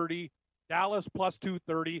 230, Dallas plus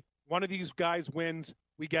 230. One of these guys wins.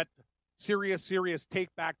 We get serious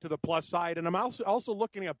take back to the plus side. And I'm also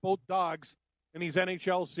looking at both dogs in these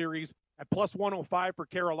NHL series at plus 105 for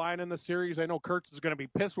Carolina in the series. I know Kurtz is going to be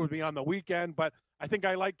pissed with me on the weekend, but I think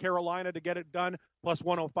I like Carolina to get it done. Plus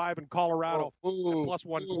 105 in Colorado at plus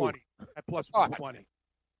 120. At plus 120.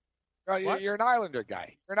 You're an Islander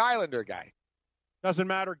guy. Doesn't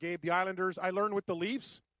matter, Gabe. The Islanders, I learned with the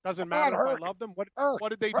Leafs. Doesn't matter if I love them. What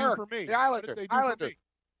did they do for me? The Islanders. For me?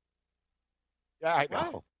 Yeah, I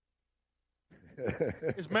know. What?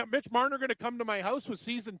 Is Mitch Marner going to come to my house with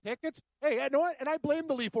season tickets? Hey, you know what? And I blame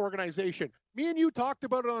the Leaf organization. Me and you talked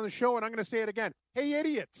about it on the show, and I'm going to say it again. Hey,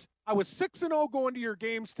 idiots. I was 6-0 going to your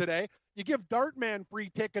games today. You give Dartman free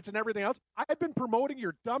tickets and everything else. I've been promoting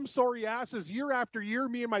your dumb, sorry asses year after year,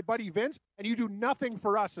 me and my buddy Vince, and you do nothing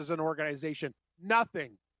for us as an organization.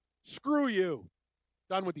 Nothing. Screw you.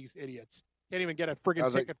 Done with these idiots. Can't even get a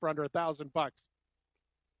friggin' ticket for under $1,000.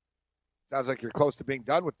 Sounds like you're close to being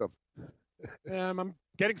done with them. I'm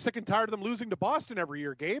getting sick and tired of them losing to Boston every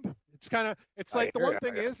year, Gabe. It's like the one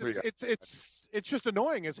thing is it's just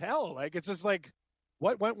annoying as hell. Like it's just like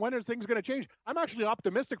when are things going to change? I'm actually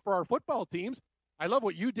optimistic for our football teams. I love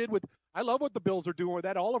what you did I love what the Bills are doing with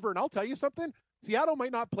Ed Oliver, and I'll tell you something. Seattle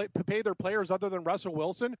might not pay their players other than Russell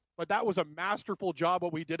Wilson, but that was a masterful job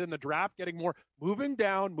what we did in the draft, getting more moving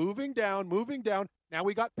down. Now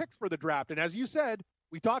we got picks for the draft, and as you said,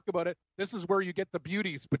 we talked about it. This is where you get the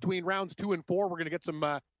beauties. Between rounds 2 and 4, we're going to get some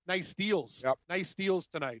nice steals. Yep. Nice steals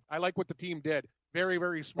tonight. I like what the team did. Very,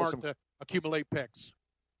 very smart to accumulate picks.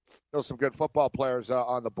 Still some good football players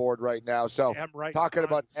on the board right now. So right. Talking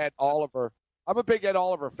about Ed Oliver, I'm a big Ed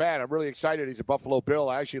Oliver fan. I'm really excited. He's a Buffalo Bill.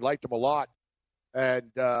 I actually liked him a lot.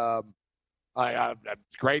 And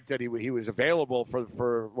it's great that he was available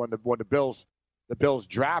for when the Bills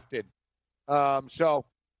drafted. The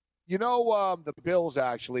Bills,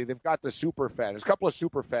 actually, they've got the super fans. There's a couple of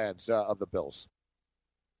super fans of the Bills.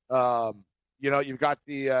 You've got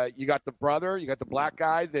the brother, you got the black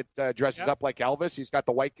guy that dresses up like Elvis. He's got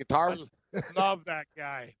the white guitar. I love that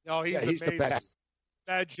guy. No, he's the best.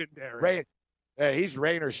 Legendary. He's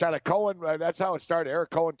Rainer Shetta Cohen. That's how it started. Eric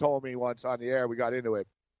Cohen told me once on the air. We got into it.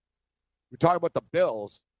 We talked about the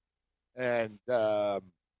Bills, and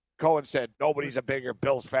Cohen said, nobody's a bigger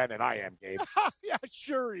Bills fan than I am, Gabe. Yeah,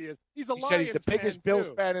 sure he is. He said he's the biggest Bills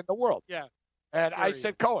fan in the world. Yeah. And I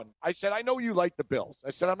said, Cohen, I know you like the Bills.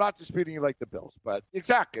 I said, I'm not disputing you like the Bills. But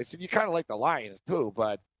exactly. I said, you kind of like the Lions, too.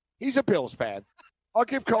 But he's a Bills fan. I'll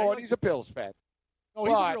give Cohen, he's a Bills fan. Oh,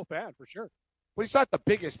 he's a real fan, for sure. But he's not the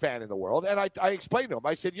biggest fan in the world. And I explained to him,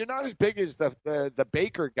 I said, you're not as big as the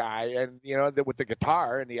Baker guy and, with the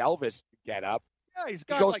guitar and the Elvis get up. Yeah, he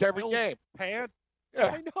goes to every game. Pants. Yeah.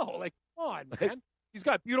 I know. Like, come on, man. He's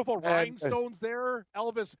got beautiful rhinestones there.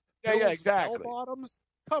 Elvis. Yeah, exactly. Bell-bottoms.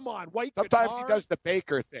 Come on, white Sometimes guitar. he does the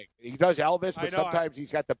Baker thing. He does Elvis, but sometimes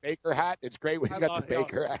he's got the Baker hat. It's great when he's got the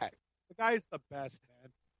Baker hat. The guy's the best,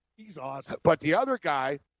 man. He's awesome. But the other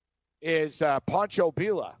guy is Pancho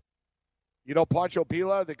Villa. You know Pancho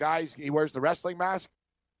Villa, the guy, he wears the wrestling mask?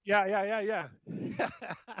 Yeah.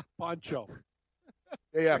 Pancho.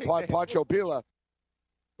 Yeah, Pancho Villa.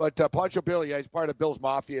 But Pancho Villa, he's part of Bill's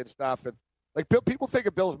Mafia and stuff. And like people think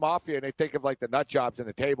of Bill's Mafia and they think of like the nut jobs and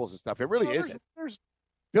the tables and stuff. It really isn't.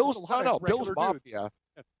 Bill's Mafia.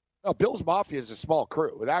 No, Bill's Mafia is a small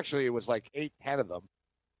crew. It was like 8-10 of them.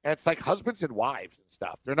 And it's like husbands and wives and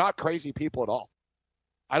stuff. They're not crazy people at all.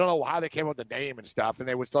 I don't know how they came up with the name and stuff. And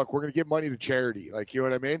they was like, we're going to give money to charity. Like, you know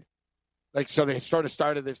what I mean? Like, so they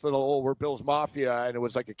started this little, we're Bill's Mafia. And it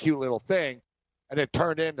was like a cute little thing. And it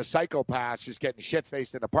turned into psychopaths just getting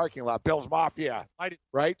shit-faced in the parking lot. Bill's Mafia,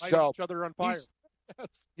 right? So each other on fire.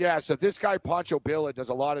 Yeah, so this guy, Pancho Villa, does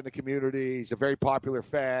a lot in the community. He's a very popular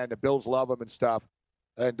fan. The Bills love him and stuff.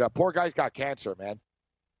 And poor guy's got cancer, man.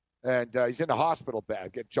 And he's in the hospital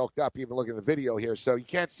bed, getting choked up, even looking at the video here. So you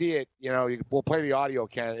can't see it. We'll play the audio,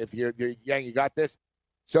 Ken, if you're Yang, you got this?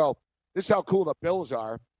 So this is how cool the Bills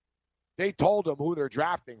are. They told him who they're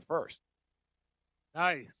drafting first.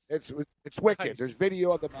 Nice. It's wicked. Nice. There's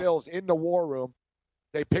video of the Bills in the war room.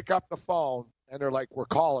 They pick up the phone, and they're like, we're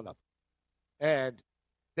calling them. And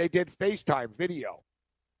they did FaceTime video.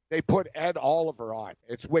 They put Ed Oliver on.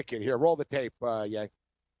 It's wicked. Here, roll the tape, Yang.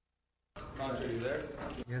 Andre, you there?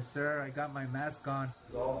 Yes, sir. I got my mask on.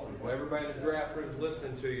 Awesome. Well, everybody in the draft room is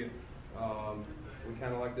listening to you. We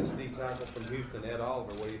kind of like this D tackle from Houston, Ed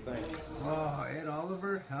Oliver. What do you think? Oh, Ed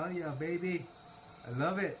Oliver? Hell yeah, baby. I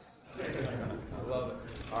love it. I love it.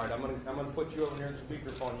 All right, I'm gonna put you over here in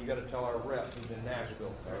speakerphone. You got to tell our rep who's in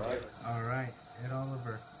Nashville. All right. All right, Ed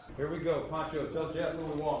Oliver. Here we go, Pancho. Tell Jeff who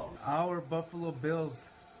we want. Our Buffalo Bills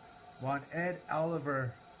want Ed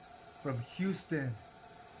Oliver from Houston.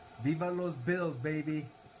 Viva los Bills, baby.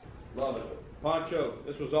 Love it. Pancho,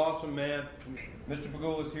 this was awesome, man. Mr.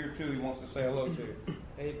 Pagula's here too. He wants to say hello to you.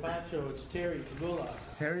 Hey, Pancho, it's Terry Pagula.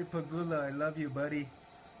 Terry Pagula, I love you, buddy.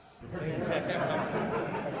 Hey,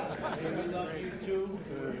 we love you too.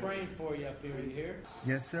 We're praying for you up here. You hear?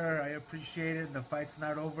 Yes, sir. I appreciate it. The fight's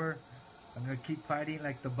not over. I'm going to keep fighting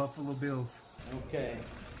like the Buffalo Bills. Okay.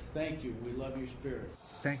 Thank you. We love your spirit.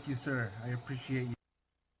 Thank you, sir. I appreciate you.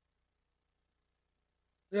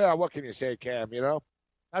 Yeah, what can you say, Cam?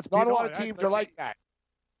 That's not a lot of teams are like that.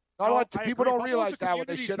 Not a lot of people don't realize that when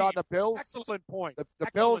they shit on the Bills. Excellent point. The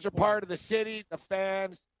Bills are part of the city, the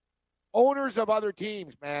fans, owners of other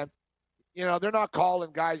teams, man. They're not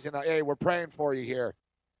calling guys hey, we're praying for you here.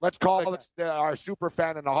 Let's call our super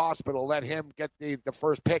fan in the hospital. Let him get the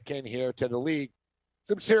first pick in here to the league.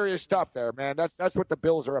 some serious stuff there, man. That's what the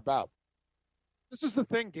Bills are about. This is the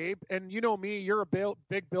thing, Gabe, and you know me, you're a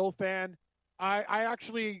big Bill fan.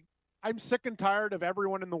 I'm sick and tired of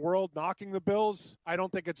everyone in the world knocking the Bills. I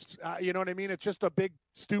don't think it's, you know what I mean? It's just a big,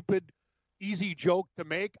 stupid, easy joke to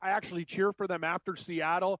make. I actually cheer for them after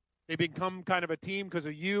Seattle. They become kind of a team because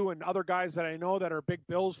of you and other guys that I know that are big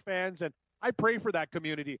Bills fans, and I pray for that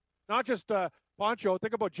community. Not just Poncho.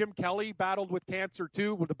 Think about Jim Kelly, battled with cancer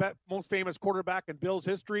too, with the most famous quarterback in Bills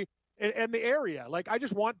history, and the area. Like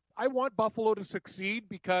I want Buffalo to succeed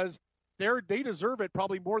because they deserve it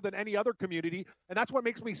probably more than any other community, and that's what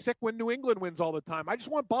makes me sick when New England wins all the time. I just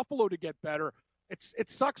want Buffalo to get better. It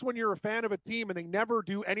sucks when you're a fan of a team and they never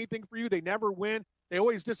do anything for you. They never win. They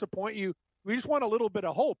always disappoint you. We just want a little bit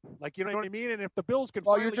of hope, like, you know what I mean? And if the Bills can,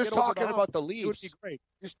 you're just talking about the Leafs. It would be great.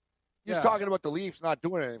 You're just talking about the Leafs not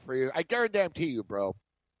doing anything for you. I guarantee you, bro.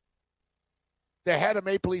 The head of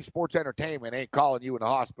Maple Leaf Sports Entertainment ain't calling you in the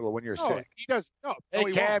hospital when you're sick. He does. Hey,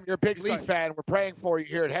 Cam, you're a big Leaf fan. We're praying for you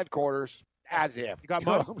here at headquarters. As if. You got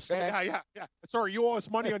money? Know what I'm saying? Yeah. Sorry, you owe us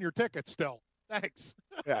money on your ticket still. Thanks.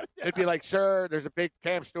 Yeah. It'd be like, sir, there's a big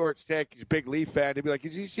Cam Stewart sick. He's a big Leaf fan. He'd be like,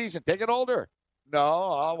 is he season ticket holder? No.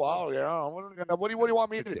 Oh, well, you know, what do you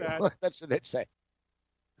want me to do? That's what they'd say.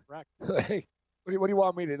 Correct. Like, what do you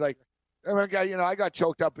want me to, like, I mean, you know, I got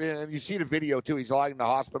choked up in, and you see the video, too. He's lying in the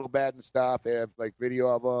hospital bed and stuff. They have, like, video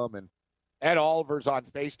of him. And Ed Oliver's on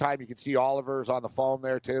FaceTime. You can see Oliver's on the phone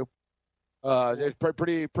there, too. It's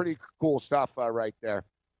pretty cool stuff right there.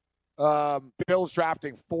 Bills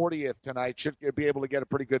drafting 40th tonight. Should be able to get a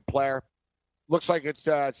pretty good player. Looks like it's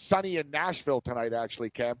sunny in Nashville tonight,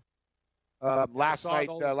 actually, Cam. Last night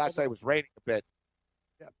was raining a bit.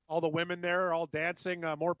 Yeah, all the women there, all dancing,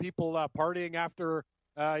 more people partying after.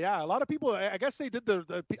 A lot of people, I guess they did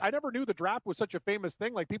I never knew the draft was such a famous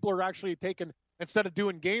thing. Like, people are actually taking, instead of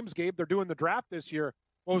doing games, Gabe, they're doing the draft this year.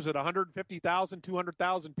 What was it, 150,000,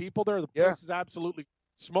 200,000 people there? The place is absolutely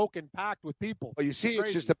smoking packed with people. Well, you see,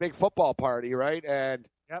 it's just a big football party, right? And,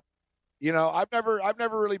 you know, I've never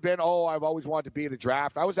really been, I've always wanted to be in a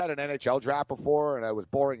draft. I was at an NHL draft before, and I was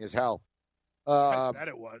boring as hell. I bet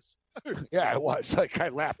it was. Yeah, it was. Like, I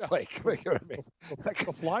laughed. Like, you know what I mean? Like,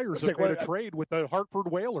 the Flyers have made a trade with the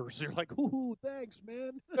Hartford Whalers. You're like, ooh, thanks,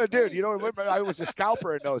 man. Dude, you know, I was a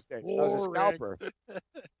scalper in those days. I was a scalper.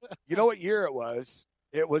 You know what year it was?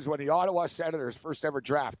 It was when the Ottawa Senators' first ever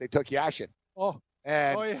draft. They took Yashin. Oh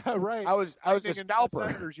yeah, right. I was a scalper.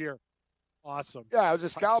 Senators year. Awesome. Yeah, I was a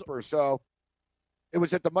scalper. So it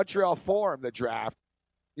was at the Montreal Forum, the draft.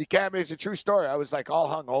 You can't. It's a true story. I was like all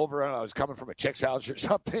hung over, and I was coming from a chick's house or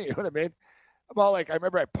something. You know what I mean? I'm all like, I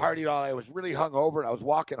remember I partied all. I was really hung over, and I was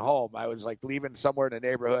walking home. I was like leaving somewhere in the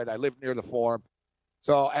neighborhood. I lived near the Forum,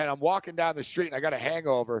 and I'm walking down the street, and I got a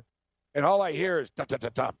hangover. And all I hear is dum dum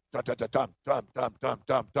dum dum dum dum dum dum dum dum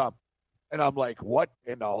dum dum, and I'm like, what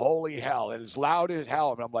in the holy hell? And it's loud as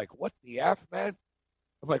hell, and I'm like, what the F, man?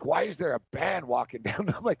 I'm like, why is there a band walking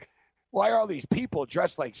down? I'm like, why are all these people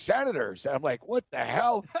dressed like senators? And I'm like, what the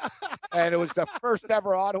hell? And it was the first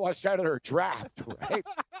ever Ottawa Senator draft, right?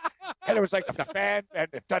 And it was like the fan, and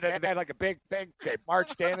they had like a big thing. They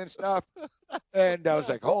marched in and stuff, and I was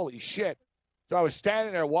like, holy shit. So I was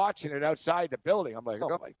standing there watching it outside the building. I'm like,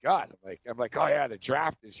 oh my God. I'm like, oh yeah, the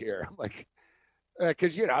draft is here. I'm like,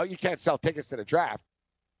 because you know you can't sell tickets to the draft.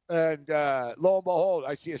 And lo and behold,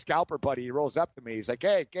 I see a scalper buddy. He rolls up to me. He's like,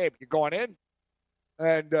 hey, Gabe, you going in?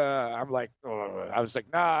 And I'm like, I was like,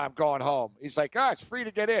 nah, I'm going home. He's like, it's free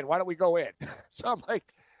to get in. Why don't we go in? So I'm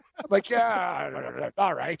like, yeah,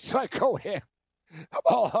 all right. So I go in. I'm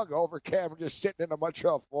all hungover, Cam. I'm just sitting in the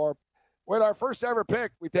Montreal Forum. With our first ever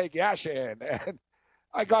pick, we take Yashin. And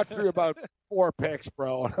I got through about 4 picks,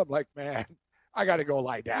 bro. And I'm like, man, I got to go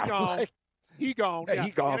lie down. He gone. Yeah,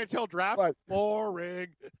 he gone. NHL draft, boring.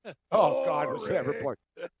 Oh, God, it was never boring.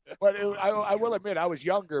 But I will admit, I was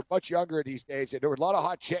younger, much younger these days, and there were a lot of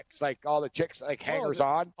hot chicks, like all the chicks, like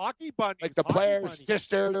hangers-on. Hockey bunnies. Like the players'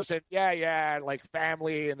 sisters, and and like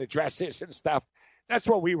family and the dresses and stuff. That's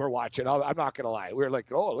what we were watching. I'm not going to lie. We were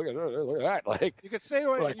like, oh, look at that. Like, you could say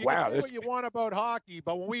what you want about hockey,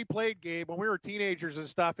 but when we played, Gabe, when we were teenagers and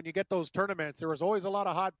stuff, and you get those tournaments, there was always a lot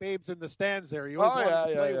of hot babes in the stands there. You always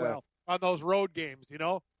wanted to play well on those road games, you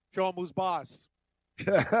know? Show them who's boss. Beat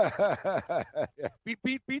the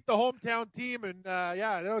hometown team, and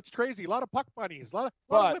it's crazy. A lot of puck bunnies. A lot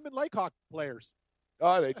of women like hockey players.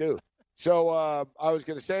 Oh, they do. So I was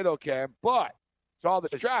going to say, though, Cam, but it's all the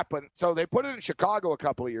draft. But so they put it in Chicago a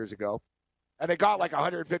couple of years ago, and they got like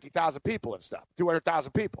 150,000 people and stuff,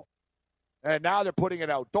 200,000 people. And now they're putting it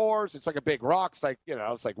outdoors. It's like a big rock. It's like,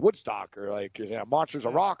 it's like Woodstock or like Monsters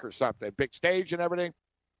of Rock or something, big stage and everything.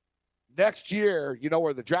 Next year, you know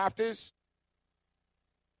where the draft is?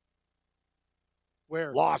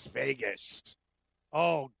 Where? Las Vegas.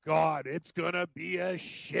 Oh, God, it's going to be a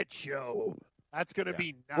shit show. That's going to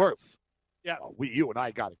be nuts. Well, you and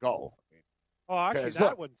I got to go. Oh, actually,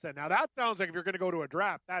 that one said. Now, that sounds like if you're going to go to a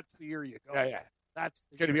draft, that's the year you go. Yeah. That's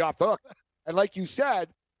going to be off the hook. And like you said,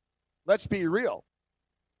 let's be real.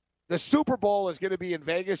 The Super Bowl is going to be in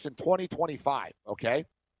Vegas in 2025, okay?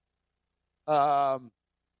 I'd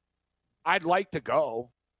like to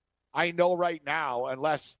go. I know right now,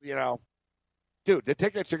 unless, dude, the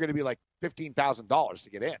tickets are going to be like $15,000 to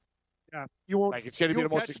get in. Yeah, you won't. Like, it's going to be the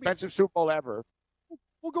most expensive Super Bowl ever.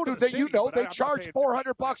 We'll go to the city, they charge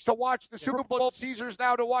 $400 to watch the Super Bowl at Caesars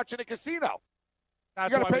now to watch in a casino.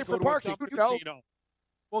 That's you got to pay for parking.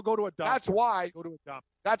 We'll go to a dump. That's why. Go to a dump.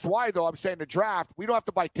 That's why, though, I'm saying the draft, we don't have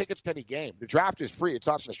to buy tickets to any game. The draft is free. It's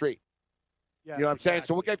off the street. Yeah, you know what I'm saying?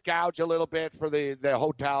 So we'll get gouged a little bit for the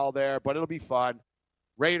hotel there, but it'll be fun.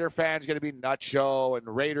 Raider fans going to be nut show, and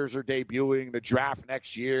the Raiders are debuting the draft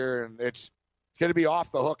next year, and it's going to be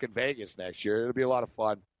off the hook in Vegas next year. It'll be a lot of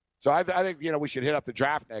fun. So I think, we should hit up the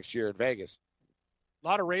draft next year in Vegas. A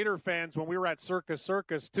lot of Raider fans when we were at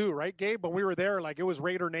Circus too, right, Gabe? When we were there, like it was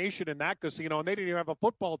Raider Nation in that casino, and they didn't even have a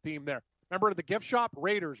football team there. Remember the gift shop?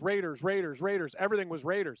 Raiders. Everything was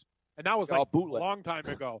Raiders. And that was like a long time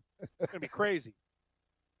ago. It's going to be crazy.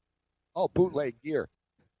 Oh, bootleg gear.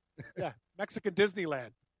 Yeah, Mexican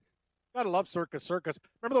Disneyland. Gotta love Circus. Remember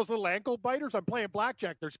those little ankle biters? I'm playing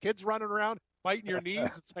blackjack. There's kids running around biting your knees.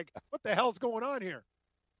 It's like, what the hell's going on here?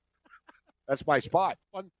 That's my spot.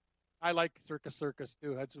 Fun. I like Circus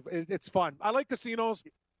too. It's fun. I like casinos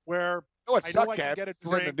where I can get a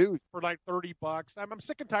drink for like $30. I'm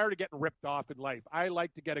sick and tired of getting ripped off in life. I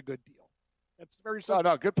like to get a good deal. It's very simple.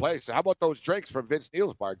 No, good place. How about those drinks from Vince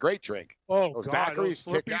Neil's bar? Great drink. Oh, those God, those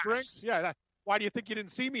Slurpee drinks? Yeah. Why do you think you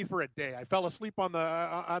didn't see me for a day? I fell asleep on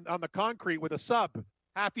the concrete with a sub,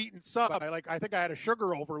 half-eaten sub. I think I had a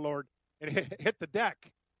sugar overload and hit the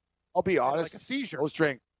deck. I'll be honest. Like a seizure.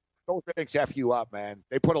 Those drinks F you up, man.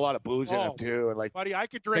 They put a lot of booze in them too, and like, buddy, I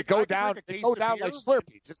could drink. They go down like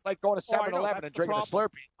Slurpees. It's like going to 7-Eleven and drinking a Slurpee.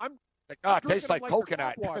 I'm like, it tastes like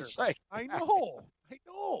coconut. It's like, I know.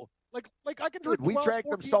 Like I can drink. Dude, we drank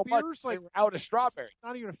them so much. They were out of strawberry.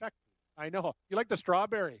 Not even effective. I know. You like the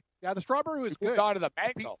strawberry? Yeah, the strawberry was good. On to the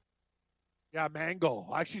mango. Yeah, mango.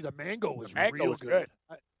 Actually, the mango was real good.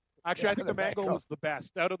 I think the mango was the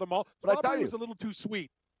best out of them all. But strawberry was a little too sweet.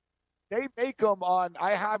 They make them on.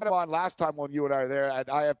 I had them on last time when you and I were there at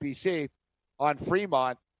IFBC on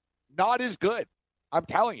Fremont. Not as good. I'm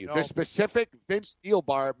telling you, the specific Vince Neil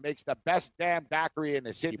bar makes the best damn daiquiri in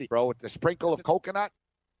the city, bro. With the sprinkle of coconut.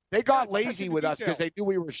 They got lazy with us because they knew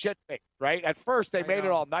we were shit-faced, right? At first, they made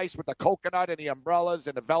it all nice with the coconut and the umbrellas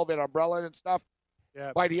and the velvet umbrella and stuff.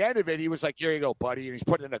 Yeah. By the end of it, he was like, "Here you go, buddy," and he's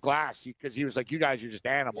putting it in a glass because he was like, "You guys are just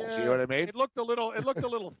animals." Yeah. You know what I mean? It looked a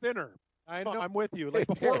little thinner. I know. I'm with you. Like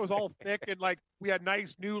before, it was all thick and like we had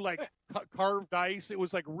nice new like carved ice. It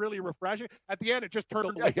was like really refreshing. At the end, it just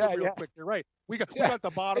turned real quick. You're right. We got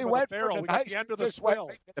the bottom of the barrel. We got the end of the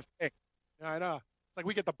swill. Yeah, I know. It's like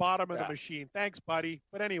we get the bottom of the machine. Thanks, buddy.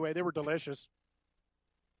 But anyway, they were delicious.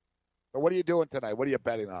 So what are you doing tonight? What are you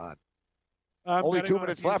betting on? Only 2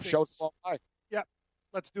 minutes left. Show's all right. Yeah,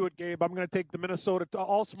 let's do it, Gabe. I'm going to take the Minnesota to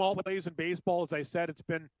all small plays in baseball. As I said, it's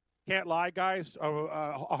been, can't lie, guys,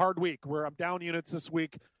 a hard week. I'm down units this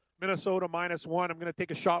week. Minnesota -1. I'm going to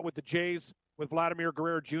take a shot with the Jays with Vladimir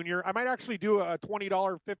Guerrero Jr. I might actually do a $20,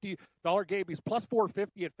 $50 Gabe. He's plus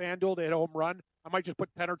 450 at FanDuel to hit a home run. I might just put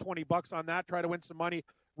 10 or 20 bucks on that, try to win some money.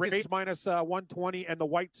 Rays -120 and the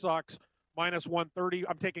White Sox -130.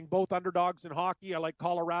 I'm taking both underdogs in hockey. I like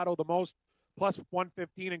Colorado the most, plus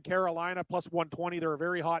 115, and Carolina plus 120. They're a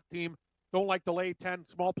very hot team. Don't like to lay 10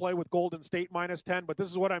 small play with Golden State -10, but this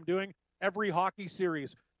is what I'm doing. Every hockey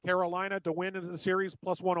series, Carolina to win into the series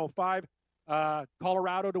plus 105,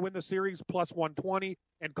 Colorado to win the series plus 120,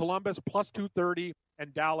 and Columbus plus 230,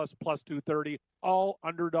 and Dallas plus 230. All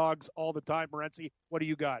underdogs all the time. Morency, what do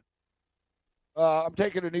you got? I'm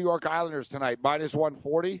taking the New York Islanders tonight,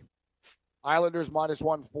 -140. Islanders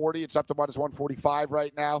 -140. It's up to -145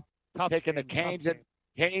 right now. Taking the Canes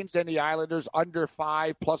and the Islanders under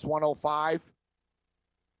 5 plus 105.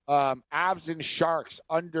 Avs and Sharks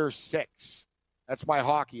under 6. That's my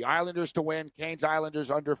hockey. Islanders to win. Canes Islanders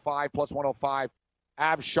under 5 plus 105.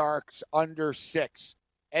 Avs Sharks under 6.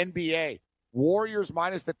 NBA. Warriors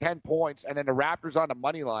minus the 10 points, and then the Raptors on the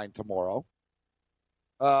money line tomorrow.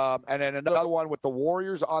 And then another one with the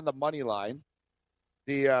Warriors on the money line,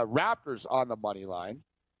 the Raptors on the money line,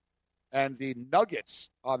 and the Nuggets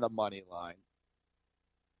on the money line.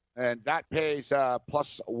 and that pays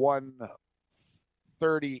plus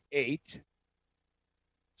 138.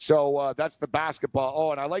 So that's the basketball.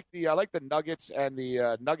 Oh, and I like the Nuggets and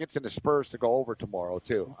the Nuggets and the Spurs to go over tomorrow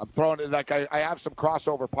too. I'm throwing it like I have some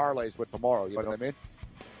crossover parlays with tomorrow. You know what I mean?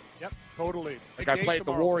 Yep, totally. Like I played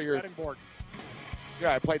the Warriors.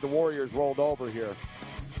 Yeah, I played the Warriors rolled over here.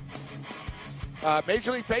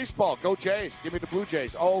 Major League Baseball, go Jays. Give me the Blue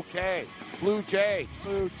Jays. Okay, Blue Jays.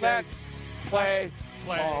 Let's play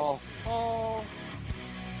ball.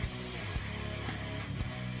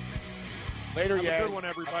 Later, Have a good one,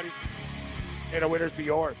 everybody. May the winners be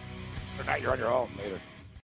yours. Or not, you're on your own later.